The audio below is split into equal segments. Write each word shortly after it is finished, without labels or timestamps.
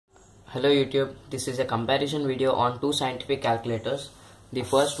Hello YouTube, this is a comparison video on two scientific calculators. The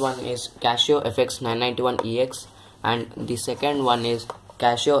first one is Casio FX991EX and the second one is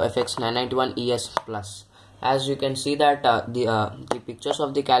Casio FX991ES Plus. As you can see that the pictures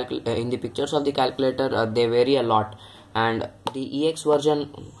of the calculator they vary a lot, and the EX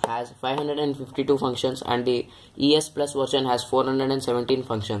version has 552 functions and the ES Plus version has 417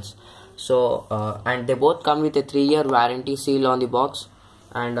 functions. So and they both come with a 3-year warranty seal on the box,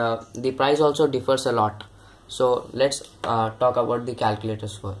 and the price also differs a lot. So let's talk about the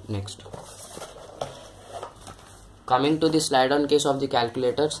calculators next. Coming to the slide on case of the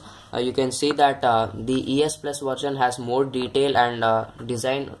calculators, you can see that the ES Plus version has more detail and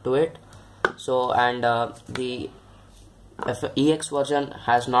design to it. So and the EX version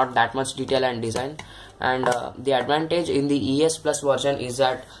has not that much detail and design, and the advantage in the ES Plus version is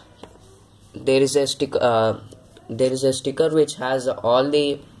that there is a sticker which has all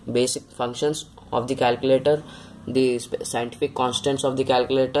the basic functions of the calculator, the scientific constants of the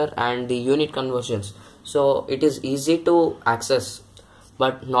calculator and the unit conversions, so it is easy to access.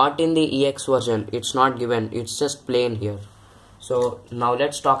 But not in the EX version, it's not given, it's just plain here. So now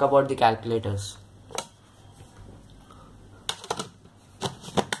let's talk about the calculators.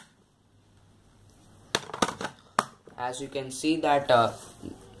 As you can see that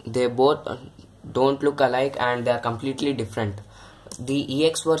they both don't look alike and they are completely different. The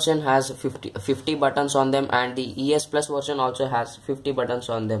EX version has 50 buttons on them, and the ES Plus version also has 50 buttons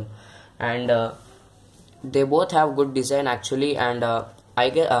on them, and they both have good design actually. And I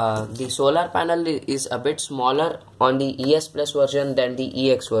get the solar panel is a bit smaller on the ES Plus version than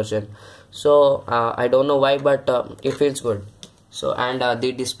the EX version, so I don't know why, but it feels good. So and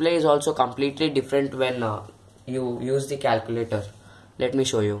the display is also completely different when you use the calculator. Let me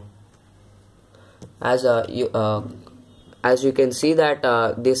show you. As you can see that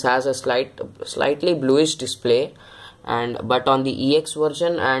this has a slightly bluish display, and but on the EX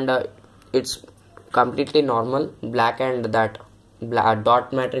version and it's completely normal black and that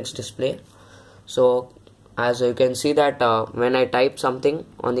dot matrix display. So as you can see that when I type something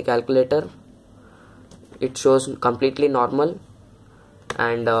on the calculator, it shows completely normal,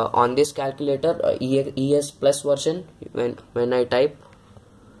 and on this calculator ES Plus version, when I type,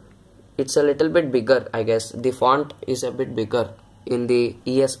 it's a little bit bigger. I guess the font is a bit bigger in the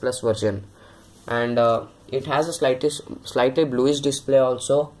ES Plus version, and it has a slightly bluish display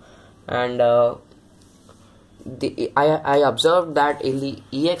also. And I observed that in the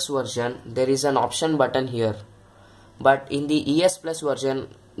EX version there is an option button here, but in the ES Plus version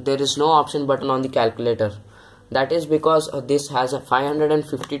there is no option button on the calculator. That is because this has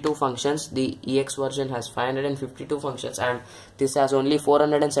 552 functions. The EX version has 552 functions and this has only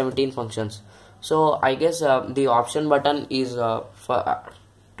 417 functions. So I guess the option button is to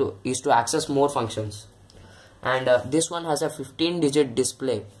access more functions. And this one has a 15-digit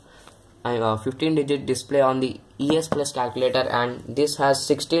display. 15-digit display on the ES Plus calculator, and this has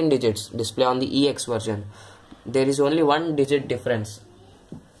 16 digits display on the EX version. There is only 1 digit difference.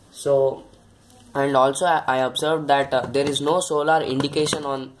 So, and also I observed that there is no solar indication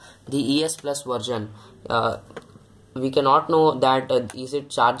on the ES Plus version. We cannot know that is it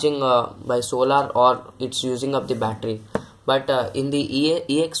charging by solar or it's using up the battery. But in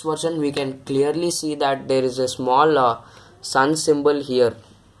the EX version we can clearly see that there is a small sun symbol here.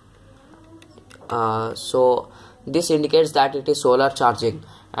 So this indicates that it is solar charging.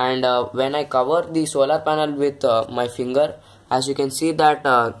 And when I cover the solar panel with my finger, as you can see that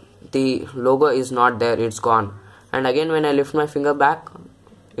the logo is not there, it's gone. And again when I lift my finger back,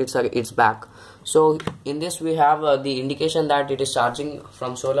 it's back. So in this we have the indication that it is charging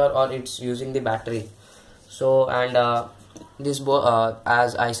from solar or it's using the battery. So and this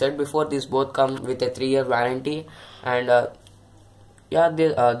as I said before, these both come with a 3-year warranty. And yeah,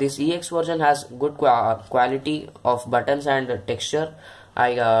 this EX version has good quality of buttons and texture.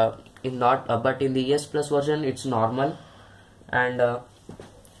 But in the ES Plus version it's normal. And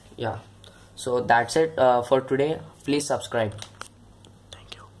yeah, so that's it for today. Please subscribe.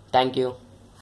 Thank you.